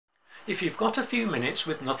If you've got a few minutes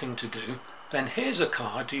with nothing to do, then here's a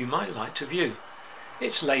card you might like to view.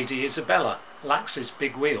 It's Lady Isabella, Laxey's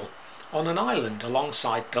big wheel, on an island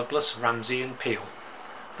alongside Douglas, Ramsay and Peel.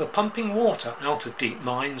 For pumping water out of deep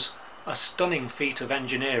mines, a stunning feat of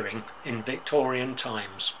engineering in Victorian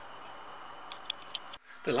times.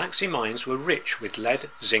 The Laxey mines were rich with lead,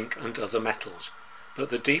 zinc and other metals, but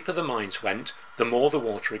the deeper the mines went, the more the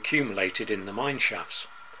water accumulated in the mine shafts.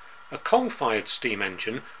 A coal-fired steam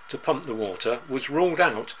engine to pump the water was ruled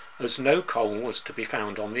out as no coal was to be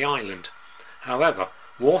found on the island. However,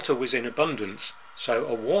 water was in abundance, so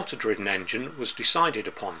a water-driven engine was decided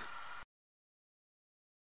upon.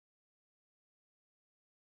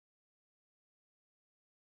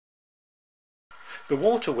 The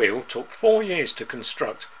water wheel took 4 years to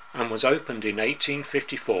construct and was opened in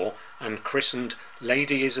 1854 and christened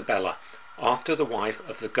Lady Isabella, after the wife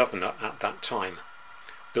of the governor at that time.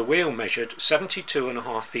 The wheel measured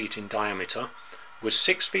 72.5 feet in diameter, was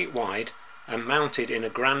 6 feet wide and mounted in a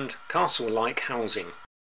grand castle-like housing.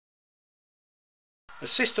 A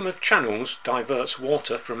system of channels diverts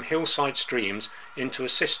water from hillside streams into a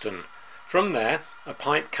cistern. From there, a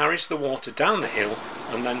pipe carries the water down the hill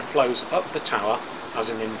and then flows up the tower as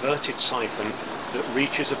an inverted siphon that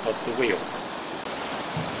reaches above the wheel.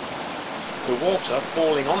 The water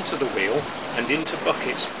falling onto the wheel and into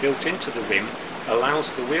buckets built into the rim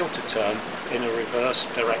allows the wheel to turn in a reverse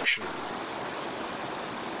direction.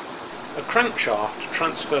 A crankshaft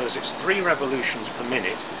transfers its 3 revolutions per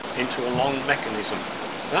minute into a long mechanism.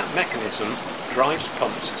 That mechanism drives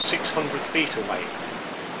pumps 600 feet away.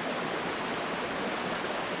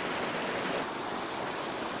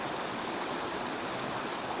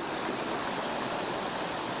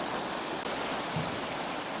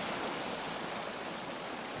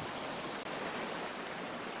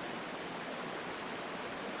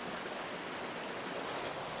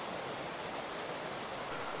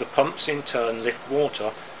 The pumps in turn lift water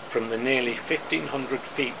from the nearly 1,500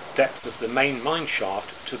 feet depth of the main mine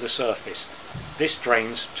shaft to the surface. This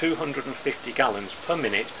drains 250 gallons per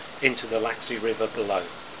minute into the Laxey River below.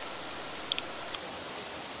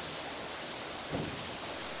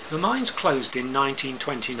 The mines closed in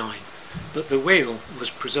 1929, but the wheel was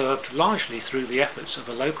preserved largely through the efforts of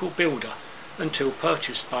a local builder until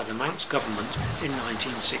purchased by the Manx government in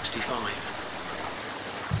 1965.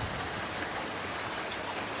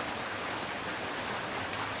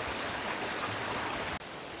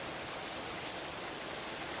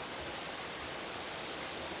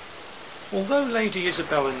 Although Lady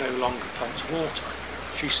Isabella no longer pumps water,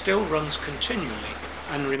 she still runs continually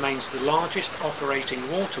and remains the largest operating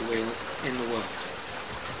water wheel in the world.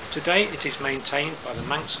 Today it is maintained by the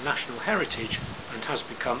Manx National Heritage and has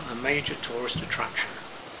become a major tourist attraction.